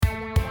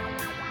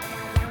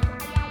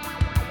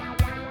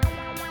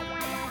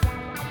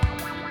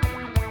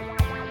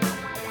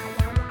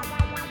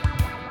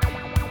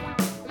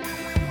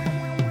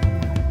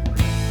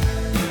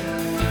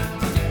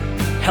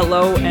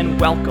Hello and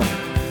welcome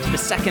to the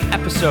second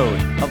episode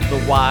of The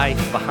Why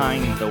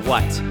Behind the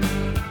What.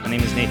 My name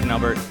is Nathan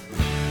Albert.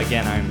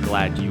 Again, I'm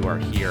glad you are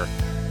here.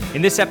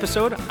 In this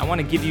episode, I want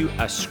to give you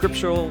a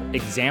scriptural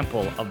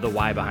example of the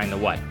why behind the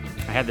what.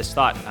 I had this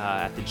thought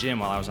at the gym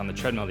while I was on the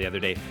treadmill the other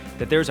day,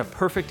 that there's a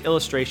perfect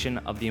illustration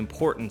of the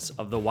importance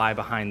of the why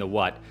behind the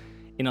what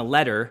in a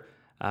letter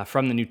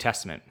from the New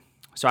Testament.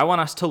 So I want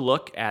us to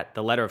look at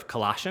the letter of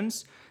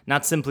Colossians,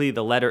 not simply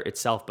the letter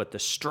itself, but the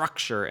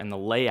structure and the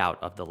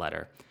layout of the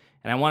letter.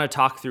 And I want to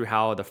talk through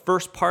how the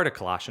first part of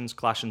Colossians,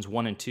 Colossians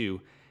 1 and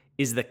 2,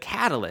 is the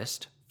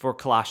catalyst for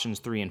Colossians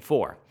 3 and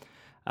 4.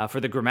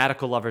 For the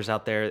grammatical lovers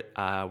out there,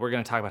 we're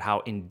going to talk about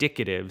how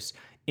indicatives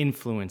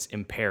influence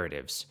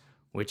imperatives,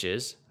 which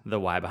is the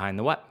why behind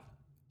the what.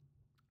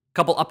 A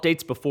couple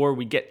updates before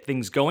we get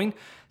things going.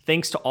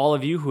 Thanks to all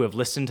of you who have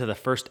listened to the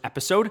first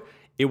episode.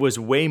 It was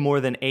way more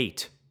than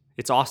 8.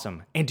 It's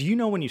awesome. And do you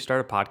know when you start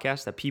a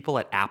podcast that people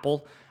at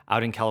Apple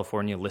out in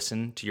California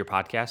listen to your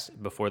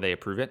podcast before they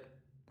approve it?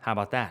 How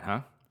about that,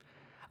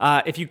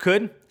 huh? If you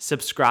could,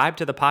 subscribe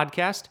to the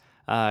podcast.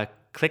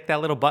 Click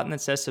that little button that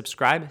says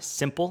subscribe.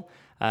 Simple.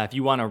 If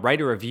you want to write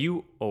a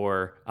review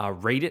or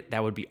rate it,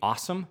 that would be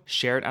awesome.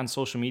 Share it on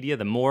social media.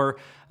 The more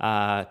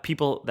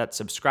people that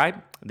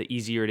subscribe, the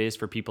easier it is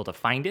for people to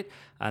find it,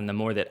 and the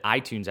more that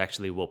iTunes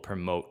actually will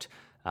promote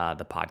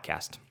the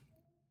podcast.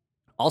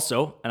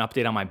 Also, an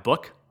update on my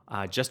book.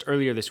 Just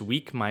earlier this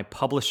week, my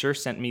publisher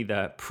sent me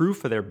the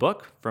proof of their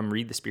book from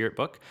Read the Spirit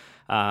book,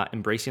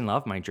 Embracing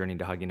Love, My Journey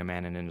to Hugging a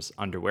Man in His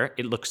Underwear.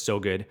 It looks so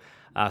good.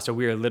 So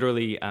we are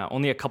literally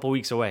only a couple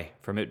weeks away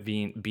from it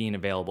being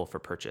available for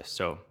purchase.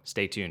 So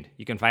stay tuned.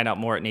 You can find out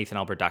more at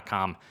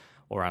nathanalbert.com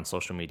or on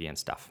social media and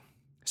stuff.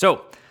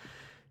 So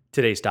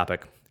today's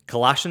topic,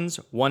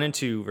 Colossians 1 and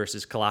 2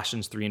 versus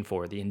Colossians 3 and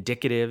 4, the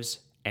indicatives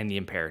and the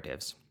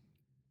imperatives.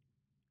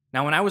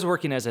 Now, when I was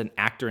working as an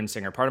actor and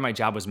singer, part of my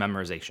job was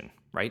memorization,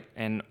 right?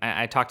 And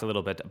I talked a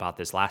little bit about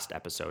this last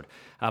episode,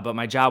 but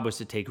my job was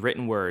to take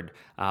written word,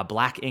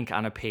 black ink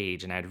on a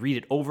page, and I'd read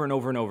it over and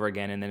over and over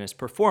again. And then as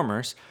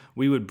performers,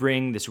 we would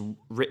bring this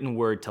written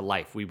word to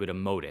life. We would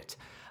emote it.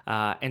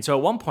 And so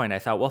at one point I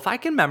thought, well, if I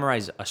can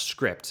memorize a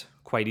script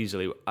quite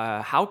easily,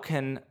 how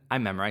can I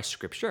memorize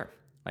scripture?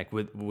 Like,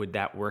 would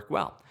that work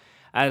well?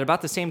 At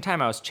about the same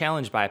time, I was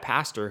challenged by a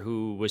pastor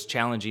who was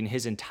challenging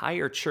his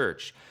entire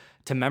church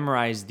to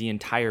memorize the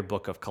entire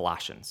book of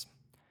Colossians.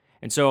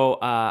 And so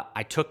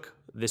I took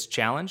this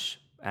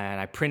challenge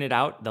and I printed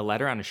out the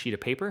letter on a sheet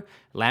of paper,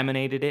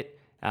 laminated it,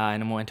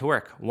 and went to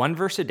work. One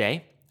verse a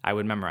day I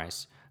would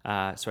memorize.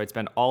 So I'd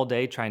spend all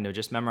day trying to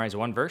just memorize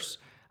one verse.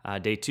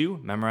 Day 2,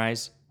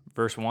 memorize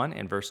verse 1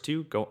 and verse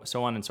 2, go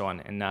so on and so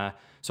on. And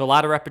so a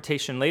lot of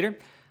repetition later,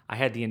 I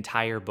had the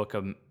entire book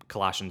of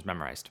Colossians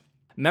memorized.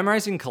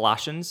 Memorizing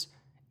Colossians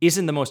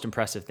isn't the most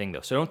impressive thing,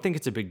 though. So don't think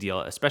it's a big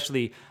deal,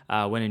 especially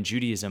when in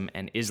Judaism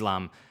and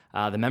Islam,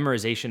 the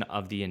memorization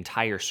of the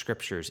entire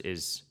scriptures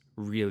is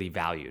really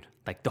valued,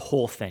 like the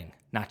whole thing,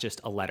 not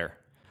just a letter.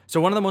 So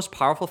one of the most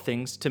powerful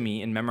things to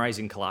me in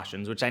memorizing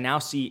Colossians, which I now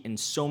see in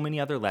so many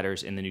other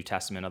letters in the New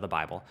Testament of the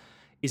Bible,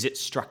 is its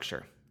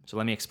structure. So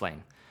let me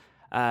explain.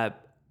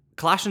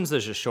 Colossians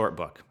is a short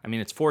book. I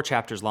mean, it's 4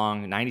 chapters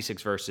long,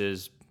 96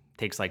 verses,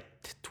 takes like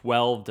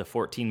 12 to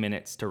 14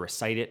 minutes to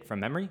recite it from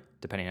memory,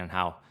 depending on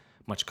how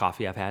much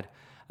coffee I've had.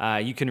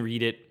 You can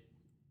read it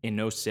in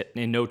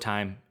no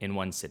time, in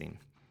one sitting.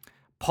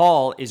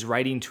 Paul is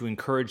writing to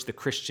encourage the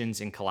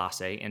Christians in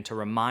Colossae and to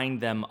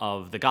remind them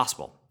of the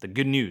gospel, the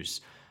good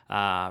news,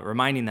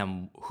 reminding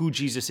them who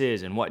Jesus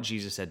is and what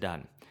Jesus had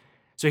done.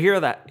 So here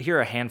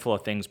are a handful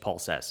of things Paul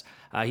says.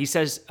 He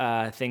says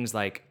things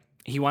like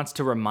he wants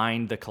to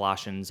remind the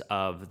Colossians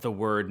of the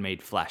Word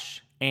made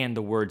flesh and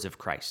the words of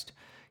Christ.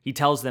 He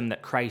tells them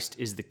that Christ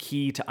is the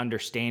key to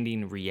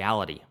understanding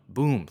reality.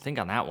 Boom, think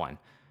on that one.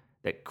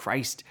 That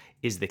Christ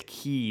is the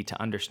key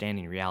to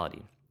understanding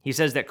reality. He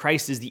says that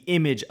Christ is the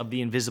image of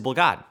the invisible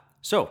God.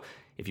 So,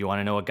 if you want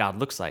to know what God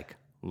looks like,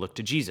 look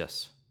to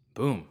Jesus.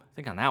 Boom,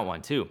 think on that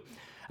one too.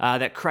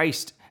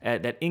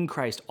 That in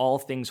Christ all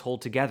things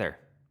hold together.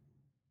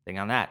 Think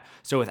on that.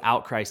 So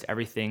without Christ,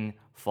 everything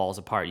falls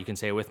apart. You can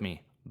say it with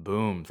me.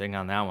 Boom, think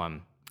on that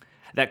one.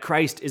 That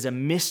Christ is a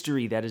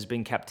mystery that has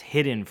been kept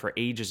hidden for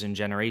ages and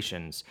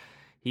generations.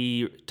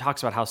 He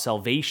talks about how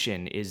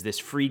salvation is this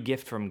free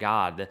gift from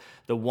God,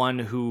 the one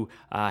who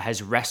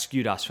has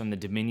rescued us from the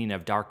dominion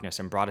of darkness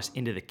and brought us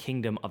into the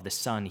kingdom of the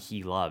Son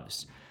he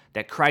loves.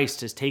 That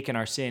Christ has taken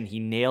our sin, he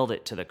nailed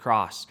it to the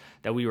cross,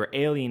 that we were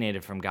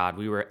alienated from God,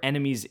 we were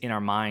enemies in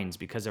our minds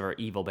because of our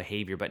evil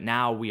behavior, but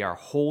now we are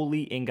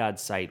holy in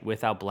God's sight,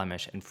 without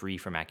blemish and free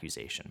from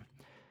accusation.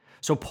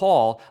 So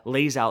Paul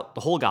lays out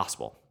the whole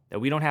gospel, that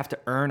we don't have to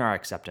earn our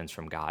acceptance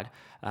from God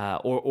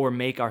or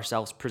make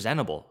ourselves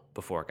presentable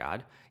before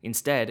God.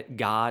 Instead,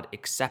 God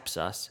accepts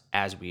us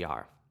as we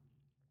are.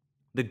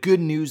 The good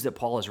news that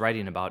Paul is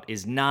writing about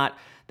is not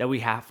that we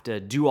have to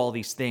do all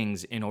these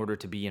things in order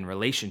to be in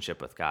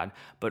relationship with God,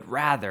 but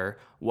rather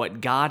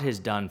what God has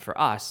done for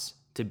us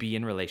to be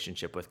in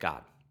relationship with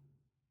God.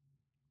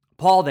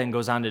 Paul then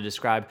goes on to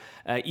describe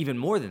even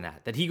more than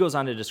that he goes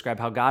on to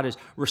describe how God is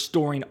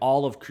restoring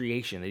all of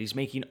creation, that he's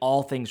making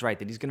all things right,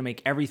 that he's going to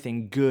make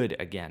everything good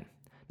again.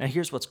 Now,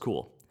 here's what's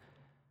cool.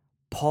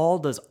 Paul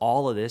does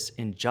all of this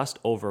in just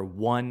over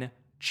one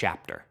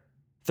chapter,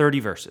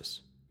 30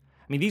 verses.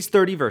 I mean, these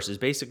 30 verses,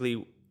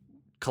 basically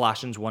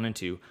Colossians 1 and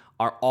 2,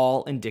 are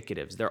all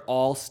indicatives. They're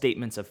all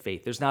statements of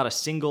faith. There's not a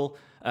single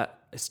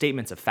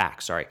statements of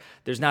facts, sorry.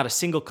 There's not a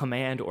single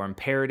command or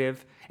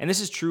imperative. And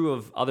this is true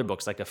of other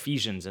books like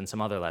Ephesians and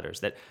some other letters,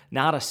 that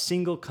not a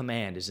single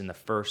command is in the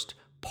first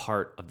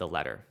part of the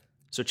letter.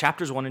 So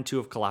chapters 1 and 2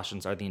 of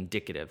Colossians are the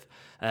indicative.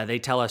 They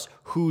tell us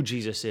who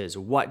Jesus is,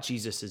 what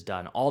Jesus has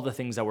done, all the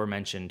things that were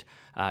mentioned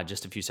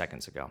just a few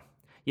seconds ago.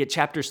 Yet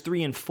chapters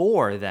 3 and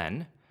 4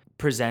 then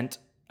present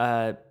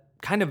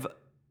kind of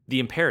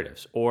the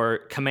imperatives or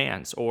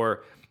commands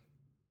or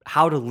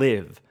how to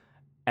live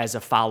as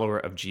a follower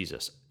of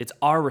Jesus. It's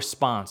our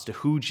response to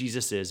who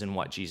Jesus is and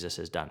what Jesus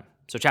has done.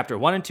 So chapter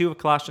 1 and 2 of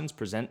Colossians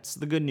presents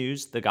the good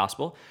news, the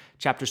gospel.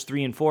 Chapters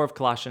 3 and 4 of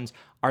Colossians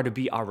are to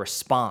be our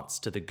response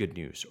to the good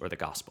news or the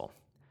gospel.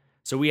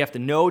 So we have to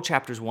know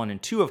chapters 1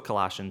 and 2 of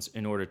Colossians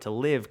in order to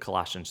live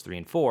Colossians 3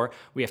 and 4.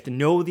 We have to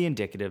know the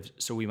indicatives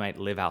so we might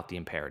live out the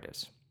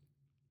imperatives.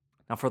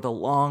 Now, for the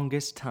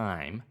longest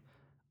time,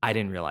 I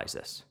didn't realize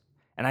this.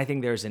 And I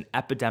think there's an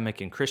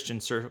epidemic in Christian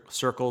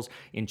circles,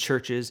 in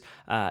churches,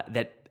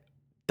 that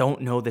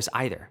don't know this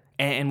either.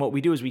 And what we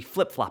do is we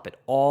flip-flop it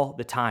all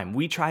the time.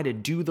 We try to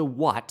do the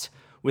what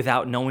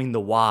without knowing the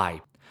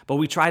why. But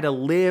we try to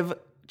live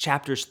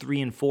chapters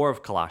 3 and 4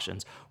 of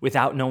Colossians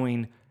without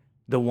knowing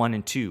the 1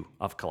 and 2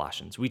 of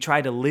Colossians. We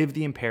try to live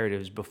the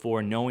imperatives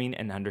before knowing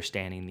and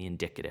understanding the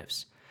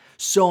indicatives.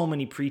 So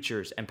many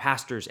preachers and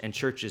pastors and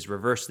churches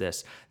reverse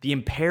this. The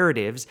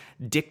imperatives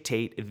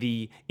dictate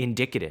the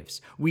indicatives.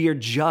 We are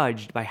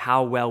judged by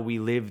how well we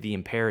live the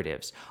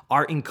imperatives.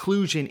 Our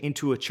inclusion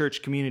into a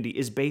church community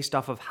is based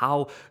off of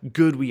how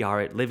good we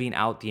are at living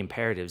out the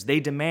imperatives.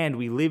 They demand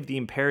we live the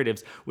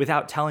imperatives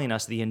without telling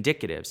us the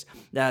indicatives.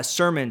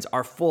 Sermons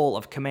are full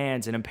of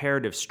commands and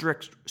imperatives,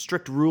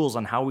 strict rules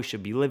on how we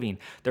should be living.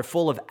 They're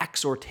full of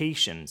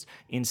exhortations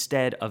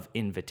instead of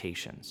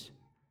invitations.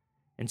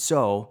 And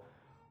so,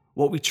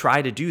 what we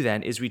try to do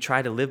then is we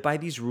try to live by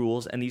these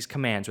rules and these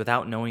commands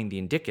without knowing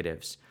the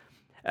indicatives.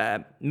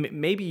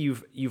 Maybe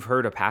you've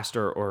heard a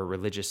pastor or a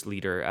religious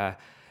leader,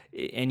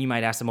 and you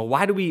might ask them, "Well,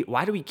 why do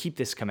we keep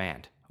this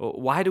command?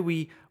 Why do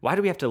we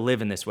have to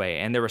live in this way?"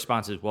 And their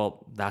response is,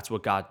 "Well, that's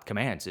what God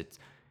commands.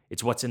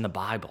 It's what's in the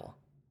Bible."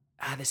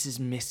 This is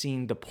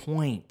missing the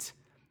point.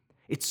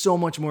 It's so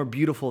much more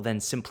beautiful than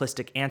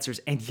simplistic answers,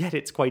 and yet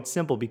it's quite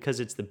simple because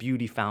it's the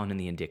beauty found in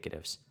the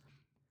indicatives.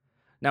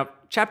 Now,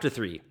 chapter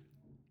 3.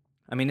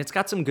 It's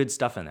got some good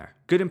stuff in there,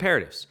 good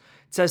imperatives.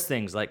 It says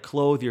things like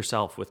clothe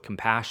yourself with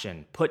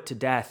compassion, put to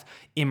death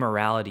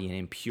immorality and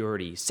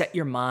impurity, set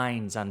your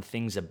minds on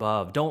things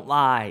above, don't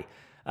lie,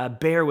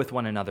 bear with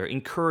one another,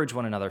 encourage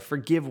one another,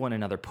 forgive one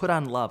another, put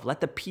on love,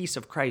 let the peace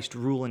of Christ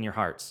rule in your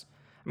hearts.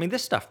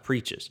 This stuff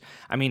preaches.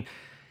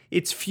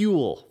 It's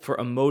fuel for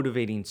a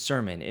motivating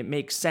sermon. It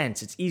makes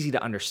sense. It's easy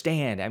to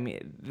understand.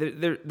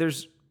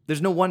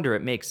 There's no wonder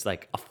it makes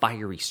like a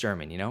fiery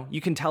sermon,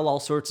 You can tell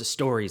all sorts of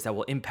stories that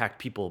will impact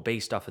people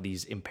based off of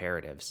these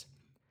imperatives.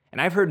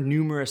 And I've heard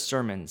numerous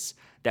sermons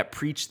that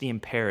preach the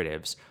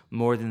imperatives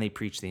more than they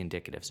preach the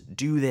indicatives.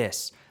 Do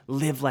this,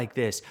 live like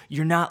this.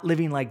 You're not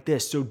living like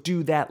this, so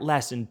do that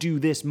less and do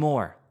this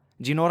more.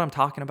 Do you know what I'm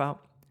talking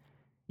about?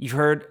 You've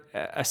heard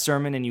a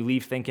sermon and you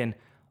leave thinking,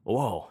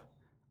 whoa,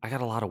 I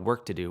got a lot of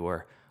work to do,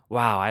 or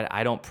wow,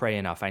 I don't pray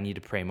enough. I need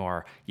to pray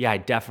more. Yeah, I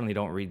definitely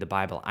don't read the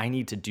Bible. I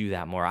need to do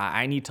that more.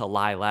 I need to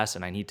lie less,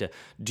 and I need to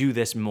do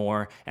this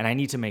more, and I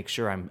need to make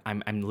sure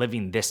I'm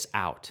living this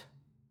out.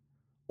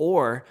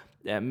 Or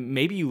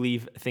maybe you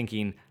leave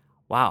thinking,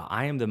 wow,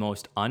 I am the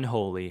most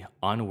unholy,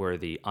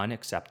 unworthy,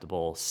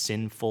 unacceptable,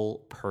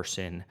 sinful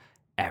person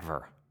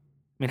ever.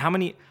 How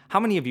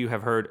many of you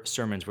have heard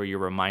sermons where you're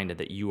reminded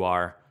that you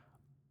are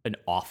an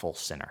awful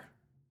sinner?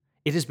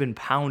 It has been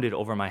pounded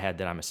over my head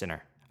that I'm a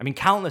sinner.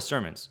 Countless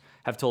sermons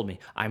have told me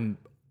I'm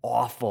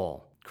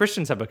awful.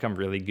 Christians have become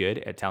really good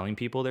at telling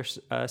people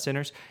they're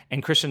sinners,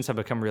 and Christians have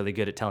become really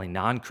good at telling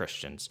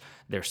non-Christians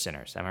they're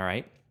sinners. Am I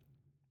right?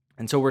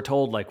 And so we're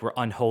told like we're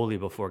unholy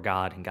before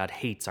God, and God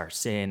hates our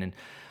sin, and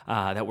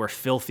that we're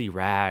filthy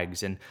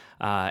rags, and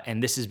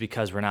this is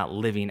because we're not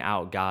living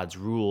out God's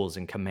rules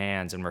and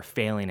commands, and we're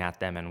failing at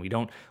them, and we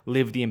don't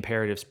live the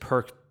imperatives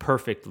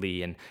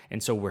perfectly, and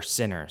so we're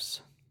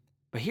sinners.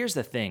 But here's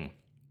the thing.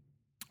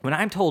 When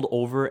I'm told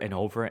over and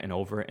over and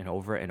over and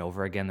over and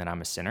over again that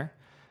I'm a sinner,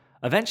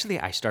 eventually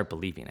I start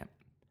believing it.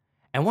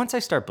 And once I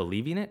start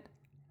believing it,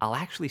 I'll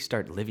actually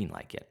start living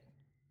like it.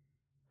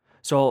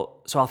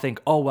 So I'll think,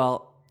 oh,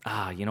 well,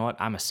 you know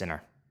what? I'm a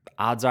sinner.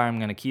 Odds are I'm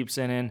going to keep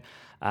sinning.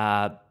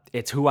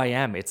 It's who I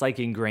am. It's like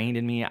ingrained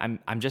in me.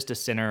 I'm just a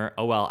sinner.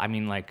 Oh, well, I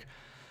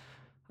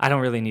don't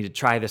really need to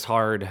try this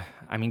hard.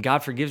 God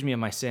forgives me of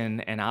my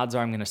sin, and odds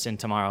are I'm going to sin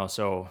tomorrow.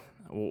 So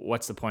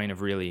what's the point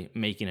of really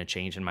making a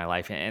change in my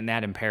life? And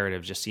that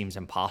imperative just seems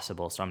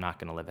impossible, so I'm not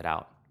going to live it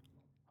out.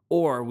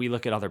 Or we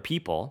look at other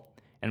people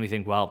and we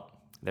think, well,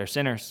 they're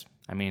sinners.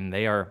 I mean,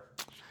 they are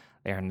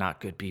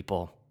not good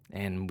people,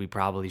 and we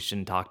probably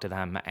shouldn't talk to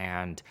them,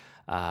 and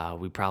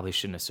we probably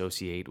shouldn't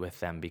associate with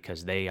them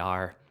because they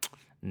are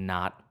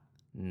not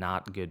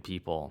good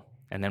people.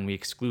 And then we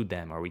exclude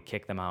them, or we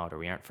kick them out, or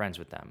we aren't friends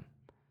with them.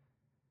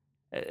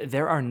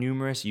 There are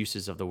numerous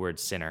uses of the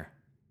word sinner,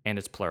 and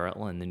it's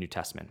plural in the New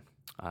Testament,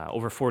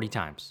 over 40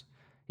 times.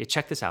 Yet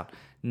check this out.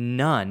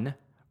 None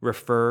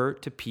refer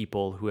to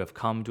people who have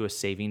come to a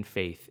saving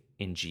faith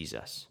in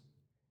Jesus.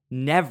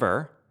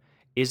 Never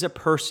is a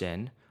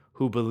person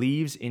who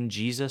believes in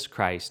Jesus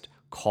Christ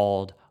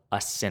called a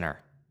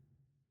sinner.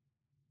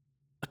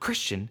 A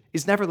Christian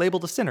is never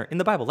labeled a sinner in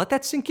the Bible. Let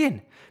that sink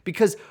in,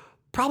 because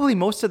probably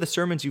most of the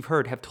sermons you've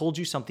heard have told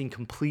you something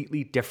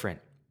completely different.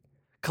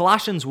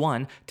 Colossians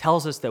 1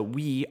 tells us that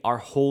we are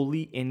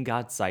holy in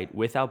God's sight,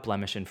 without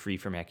blemish and free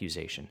from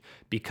accusation.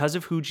 Because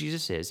of who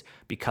Jesus is,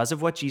 because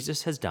of what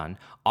Jesus has done,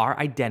 our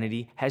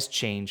identity has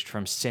changed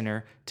from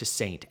sinner to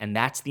saint, and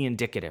that's the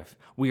indicative.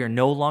 We are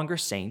no longer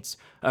saints.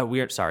 We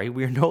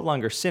are no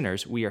longer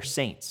sinners. We are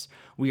saints.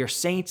 We are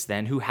saints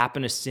then who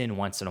happen to sin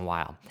once in a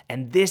while.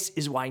 And this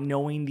is why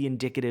knowing the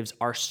indicatives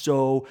are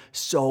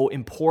so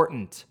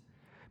important.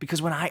 Because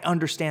when I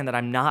understand that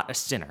I'm not a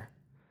sinner,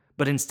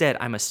 but instead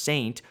I'm a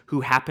saint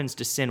who happens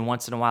to sin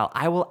once in a while,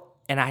 I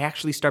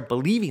actually start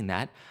believing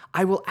that,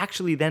 I will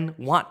actually then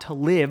want to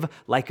live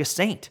like a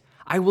saint.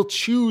 I will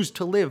choose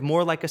to live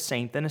more like a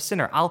saint than a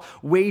sinner. I'll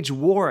wage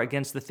war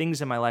against the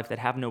things in my life that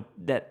have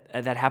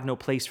no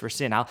place for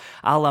sin.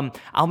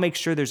 I'll make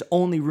sure there's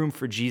only room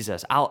for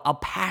Jesus. I'll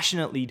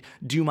passionately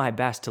do my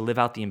best to live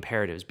out the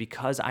imperatives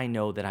because I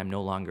know that I'm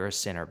no longer a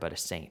sinner but a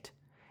saint.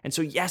 And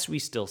so, yes, we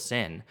still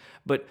sin,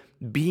 but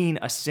being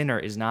a sinner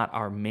is not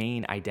our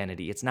main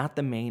identity. It's not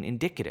the main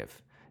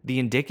indicative. The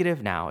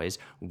indicative now is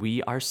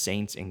we are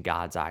saints in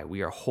God's eye.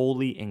 We are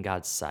holy in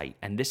God's sight.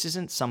 And this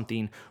isn't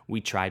something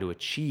we try to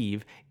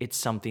achieve. It's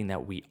something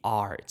that we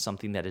are. It's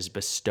something that is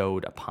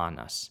bestowed upon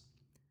us.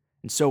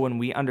 And so when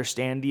we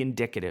understand the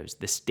indicatives,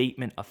 the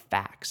statement of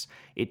facts,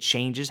 it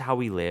changes how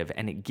we live,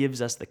 and it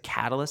gives us the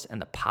catalyst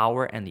and the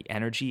power and the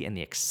energy and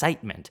the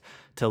excitement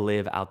to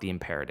live out the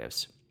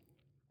imperatives.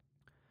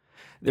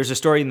 There's a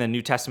story in the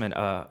New Testament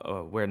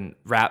when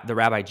the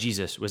rabbi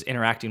Jesus was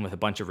interacting with a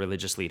bunch of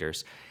religious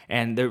leaders,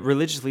 and the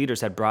religious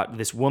leaders had brought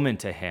this woman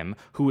to him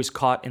who was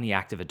caught in the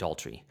act of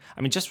adultery.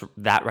 I mean, just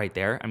that right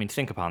there,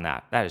 think upon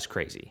that. That is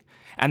crazy.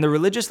 And the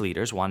religious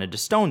leaders wanted to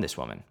stone this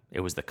woman.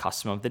 It was the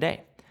custom of the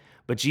day.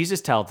 But Jesus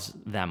tells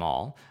them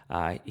all,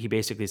 he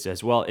basically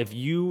says, well,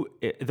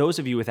 those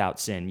of you without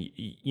sin,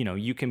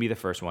 you can be the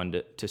first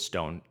one to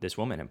stone this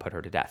woman and put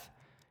her to death.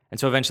 And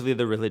so eventually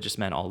the religious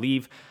men all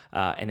leave,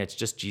 and it's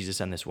just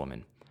Jesus and this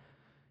woman.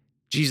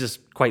 Jesus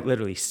quite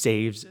literally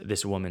saves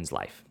this woman's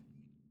life.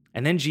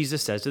 And then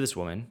Jesus says to this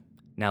woman,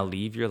 now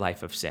leave your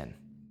life of sin.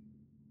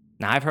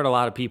 Now, I've heard a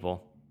lot of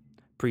people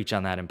preach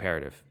on that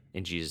imperative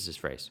in Jesus'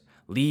 phrase.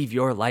 Leave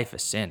your life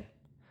of sin.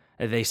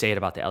 They say it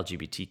about the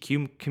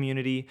LGBTQ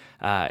community.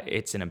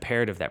 It's an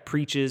imperative that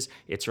preaches.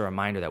 It's a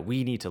reminder that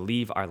we need to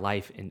leave our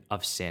life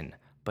of sin.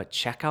 But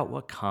check out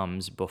what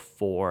comes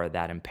before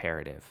that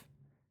imperative.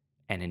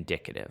 And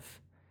indicative.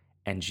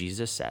 And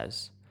Jesus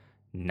says,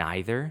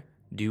 neither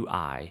do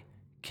I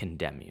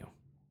condemn you.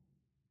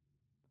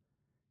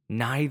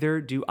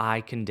 Neither do I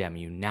condemn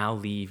you. Now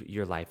leave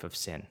your life of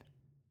sin.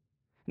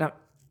 Now,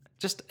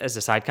 just as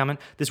a side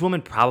comment, this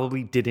woman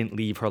probably didn't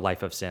leave her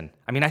life of sin.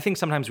 I think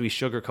sometimes we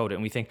sugarcoat it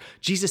and we think,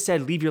 Jesus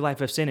said, leave your life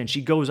of sin, and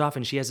she goes off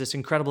and she has this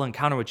incredible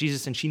encounter with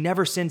Jesus and she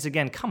never sins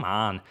again. Come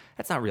on,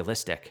 that's not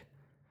realistic.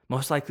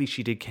 Most likely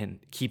she did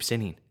keep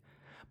sinning.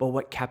 But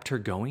what kept her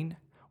going?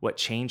 What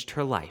changed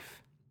her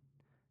life?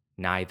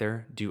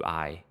 Neither do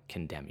I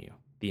condemn you.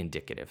 The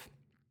indicative.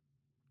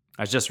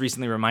 I was just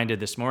recently reminded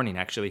this morning,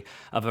 actually,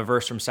 of a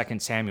verse from 2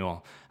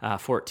 Samuel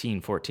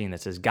 14:14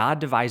 that says, God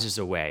devises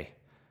a way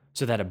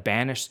so that a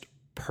banished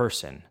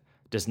person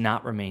does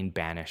not remain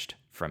banished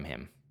from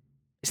him.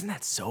 Isn't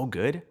that so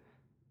good?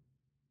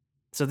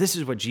 So this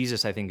is what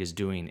Jesus, I think, is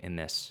doing in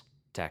this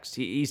text.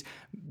 He's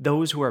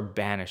those who are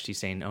banished, he's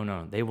saying,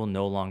 no, they will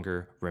no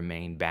longer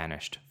remain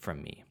banished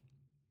from me.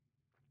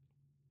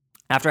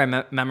 After I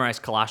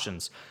memorized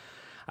Colossians,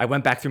 I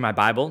went back through my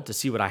Bible to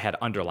see what I had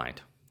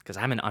underlined, because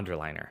I'm an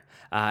underliner.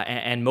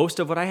 And most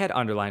of what I had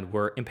underlined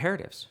were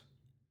imperatives.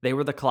 They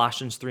were the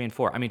Colossians 3 and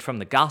 4. From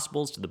the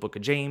Gospels to the book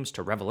of James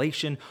to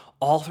Revelation,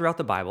 all throughout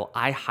the Bible,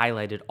 I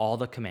highlighted all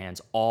the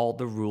commands, all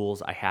the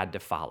rules I had to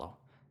follow.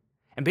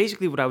 And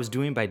basically what I was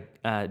doing by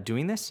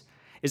doing this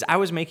is I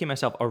was making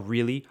myself a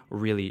really,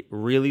 really,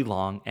 really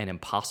long and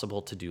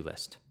impossible to-do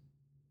list.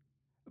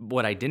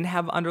 What I didn't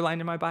have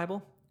underlined in my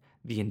Bible,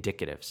 the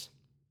indicatives.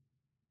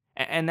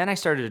 And then I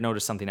started to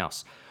notice something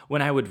else.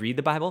 When I would read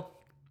the Bible,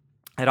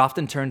 I'd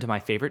often turn to my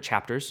favorite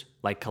chapters,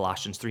 like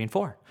Colossians 3 and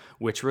 4,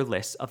 which were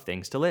lists of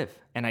things to live.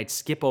 And I'd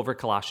skip over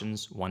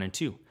Colossians 1 and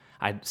 2.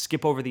 I'd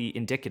skip over the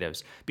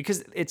indicatives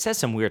because it says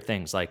some weird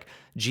things like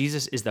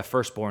Jesus is the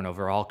firstborn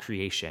over all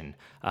creation,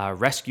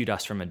 rescued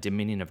us from a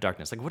dominion of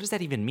darkness. Like, what does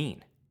that even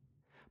mean?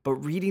 But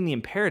reading the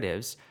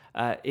imperatives,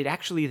 it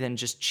actually then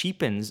just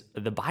cheapens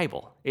the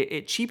Bible.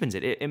 It cheapens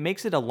it. It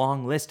makes it a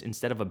long list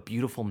instead of a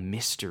beautiful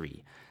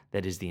mystery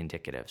that is the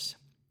indicatives.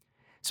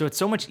 So it's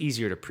so much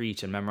easier to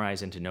preach and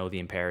memorize and to know the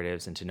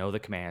imperatives and to know the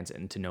commands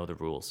and to know the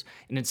rules.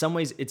 And in some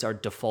ways, it's our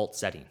default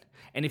setting.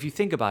 And if you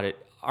think about it,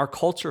 our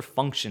culture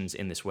functions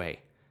in this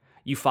way.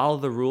 You follow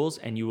the rules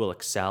and you will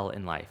excel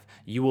in life.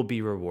 You will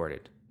be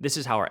rewarded. This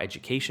is how our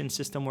education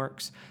system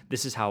works.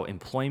 This is how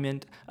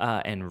employment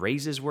and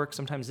raises work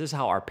sometimes. This is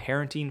how our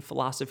parenting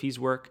philosophies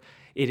work.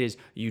 It is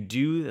you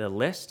do the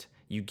list,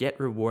 you get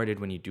rewarded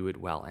when you do it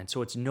well. And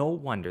so it's no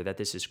wonder that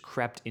this has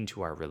crept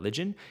into our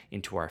religion,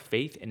 into our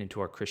faith, and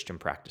into our Christian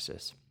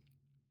practices.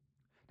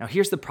 Now,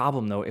 here's the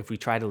problem, though, if we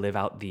try to live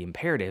out the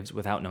imperatives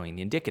without knowing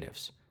the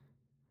indicatives.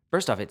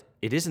 First off,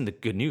 it isn't the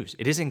good news.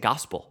 It isn't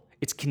gospel.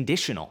 It's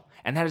conditional,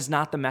 and that is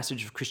not the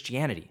message of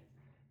Christianity.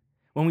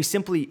 When we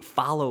simply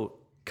follow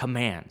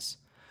commands,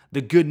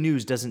 the good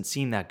news doesn't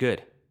seem that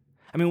good.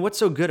 I mean, what's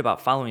so good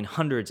about following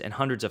hundreds and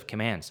hundreds of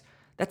commands?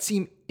 That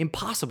seem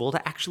impossible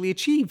to actually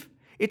achieve.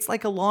 It's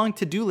like a long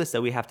to-do list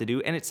that we have to do,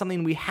 and it's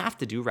something we have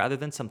to do rather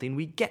than something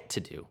we get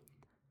to do.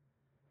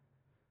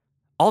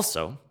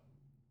 Also,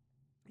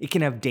 it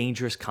can have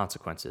dangerous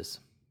consequences.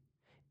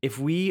 If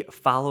we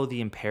follow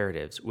the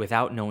imperatives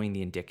without knowing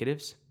the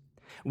indicatives,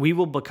 we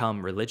will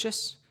become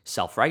religious,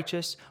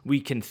 self-righteous. We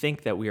can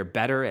think that we are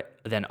better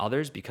than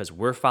others because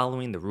we're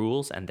following the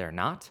rules and they're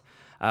not.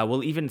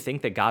 We'll even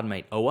think that God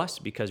might owe us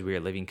because we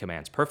are living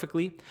commands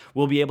perfectly.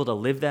 We'll be able to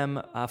live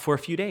them for a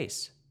few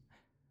days.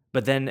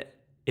 But then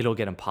it'll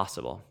get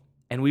impossible.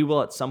 And we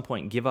will at some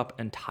point give up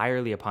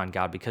entirely upon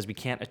God because we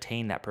can't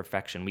attain that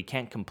perfection. We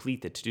can't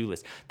complete the to-do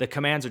list. The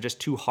commands are just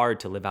too hard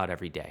to live out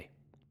every day.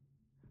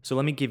 So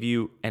let me give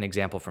you an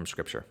example from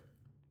Scripture.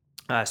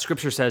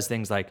 Scripture says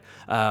things like,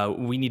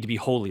 we need to be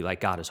holy like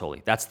God is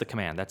holy. That's the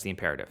command. That's the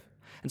imperative.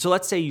 And so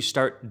let's say you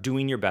start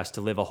doing your best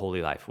to live a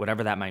holy life,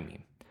 whatever that might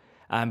mean.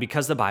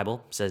 Because the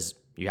Bible says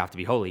you have to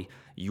be holy,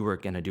 you are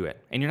going to do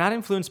it. And you're not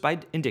influenced by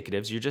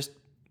indicatives. You're just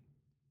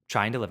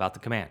trying to live out the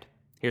command.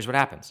 Here's what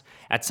happens.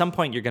 At some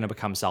point, you're going to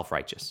become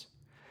self-righteous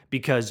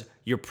because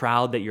you're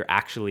proud that you're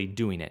actually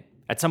doing it.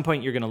 At some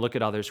point, you're going to look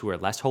at others who are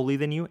less holy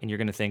than you, and you're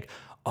going to think,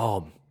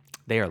 oh,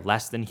 they are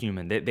less than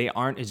human. They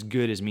aren't as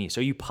good as me.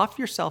 So you puff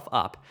yourself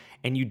up,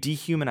 and you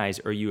dehumanize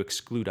or you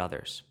exclude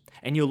others.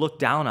 And you'll look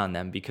down on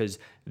them because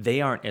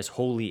they aren't as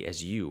holy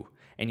as you.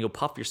 And you'll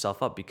puff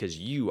yourself up because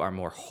you are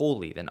more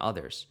holy than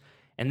others.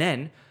 And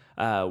then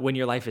when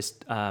life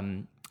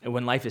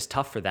is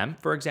tough for them,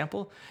 for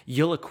example,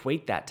 you'll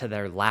equate that to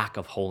their lack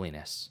of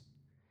holiness.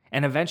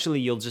 And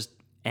eventually you'll just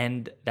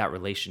end that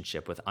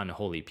relationship with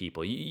unholy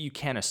people. You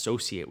can't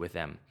associate with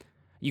them.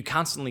 You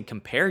constantly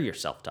compare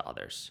yourself to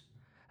others,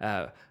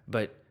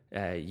 but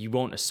you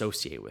won't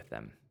associate with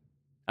them.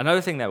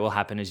 Another thing that will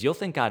happen is you'll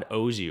think God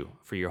owes you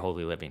for your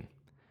holy living.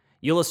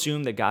 You'll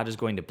assume that God is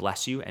going to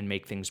bless you and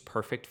make things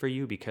perfect for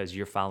you because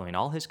you're following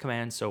all his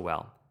commands so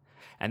well.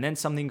 And then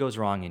something goes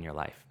wrong in your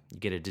life. You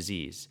get a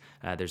disease.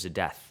 There's a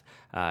death.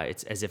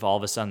 It's as if all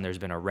of a sudden there's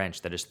been a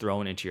wrench that is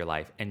thrown into your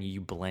life and you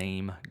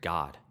blame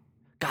God.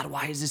 God,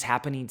 why is this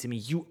happening to me?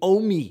 You owe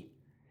me.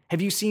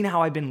 Have you seen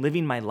how I've been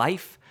living my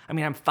life? I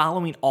mean, I'm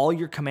following all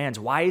your commands.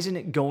 Why isn't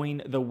it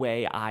going the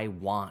way I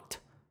want?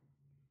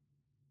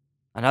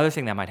 Another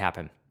thing that might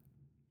happen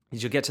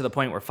is you'll get to the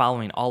point where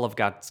following all of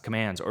God's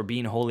commands or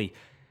being holy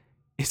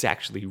is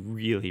actually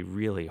really,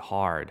 really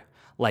hard.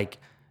 Like,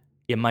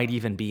 it might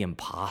even be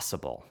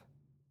impossible.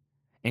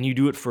 And you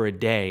do it for a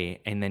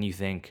day, and then you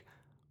think,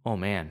 oh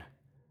man,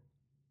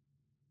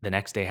 the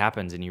next day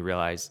happens and you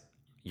realize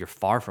you're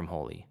far from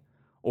holy.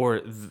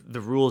 Or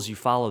the rules you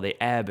follow, they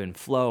ebb and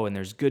flow, and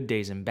there's good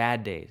days and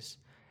bad days.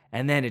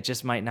 And then it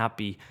just might not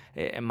be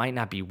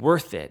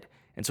worth it.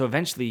 And so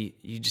eventually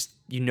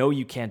you know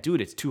you can't do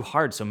it. It's too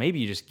hard. So maybe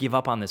you just give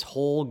up on this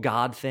whole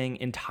God thing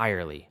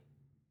entirely.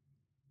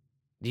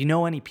 Do you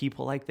know any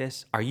people like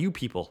this? Are you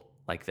people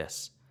like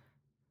this?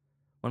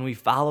 When we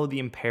follow the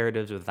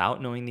imperatives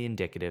without knowing the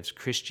indicatives,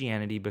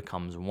 Christianity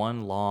becomes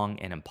one long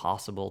and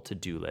impossible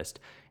to-do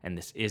list, and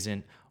this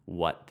isn't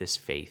what this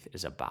faith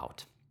is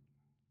about.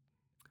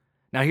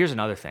 Now, here's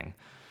another thing.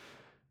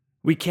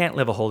 We can't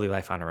live a holy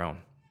life on our own.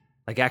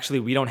 Like, actually,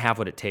 we don't have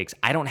what it takes.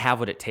 I don't have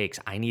what it takes.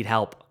 I need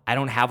help. I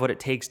don't have what it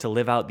takes to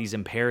live out these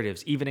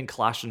imperatives, even in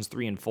Colossians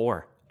 3 and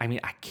 4. I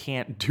mean, I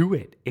can't do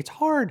it. It's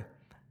hard.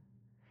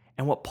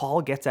 And what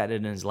Paul gets at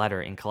in his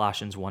letter in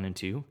Colossians 1 and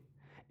 2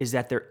 is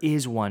that there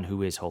is one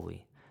who is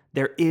holy.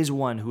 There is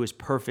one who has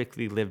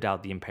perfectly lived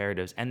out the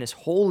imperatives, and this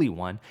holy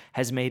one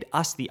has made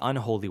us, the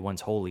unholy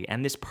ones, holy,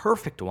 and this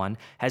perfect one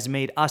has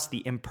made us,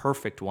 the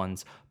imperfect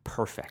ones,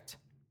 perfect.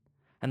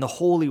 And the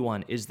Holy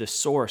One is the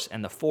source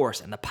and the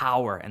force and the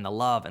power and the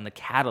love and the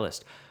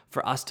catalyst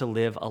for us to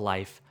live a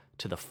life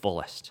to the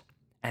fullest.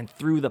 And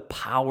through the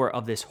power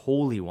of this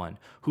Holy One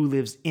who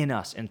lives in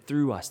us and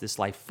through us, this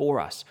life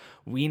for us,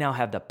 we now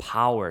have the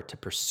power to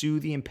pursue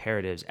the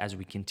imperatives as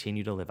we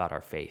continue to live out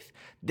our faith.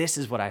 This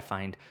is what I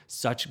find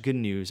such good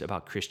news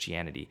about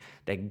Christianity,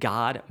 that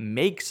God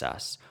makes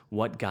us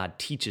what God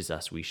teaches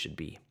us we should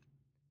be.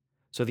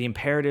 So the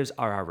imperatives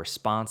are our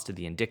response to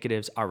the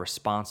indicatives, our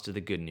response to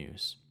the good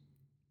news.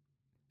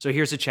 So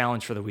here's a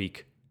challenge for the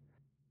week.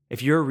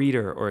 If you're a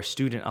reader or a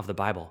student of the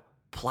Bible,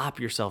 plop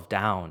yourself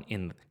down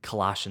in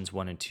Colossians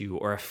 1 and 2,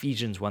 or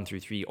Ephesians 1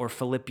 through 3, or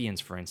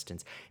Philippians, for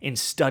instance, and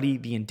study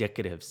the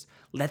indicatives.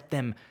 Let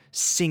them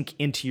sink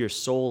into your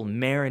soul,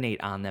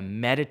 marinate on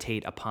them,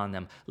 meditate upon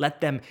them.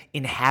 Let them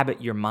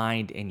inhabit your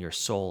mind and your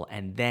soul,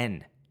 and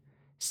then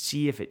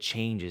see if it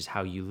changes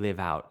how you live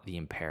out the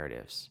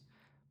imperatives.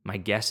 My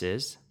guess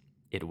is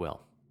it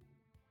will.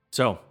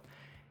 So,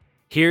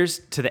 here's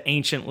to the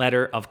ancient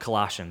letter of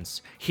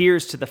Colossians.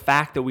 Here's to the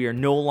fact that we are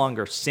no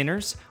longer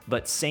sinners,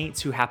 but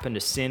saints who happen to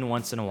sin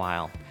once in a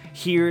while.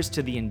 Here's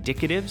to the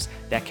indicatives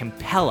that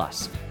compel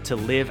us to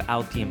live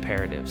out the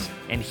imperatives.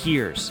 And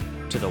here's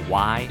to the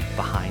why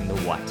behind the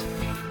what.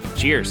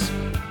 Cheers.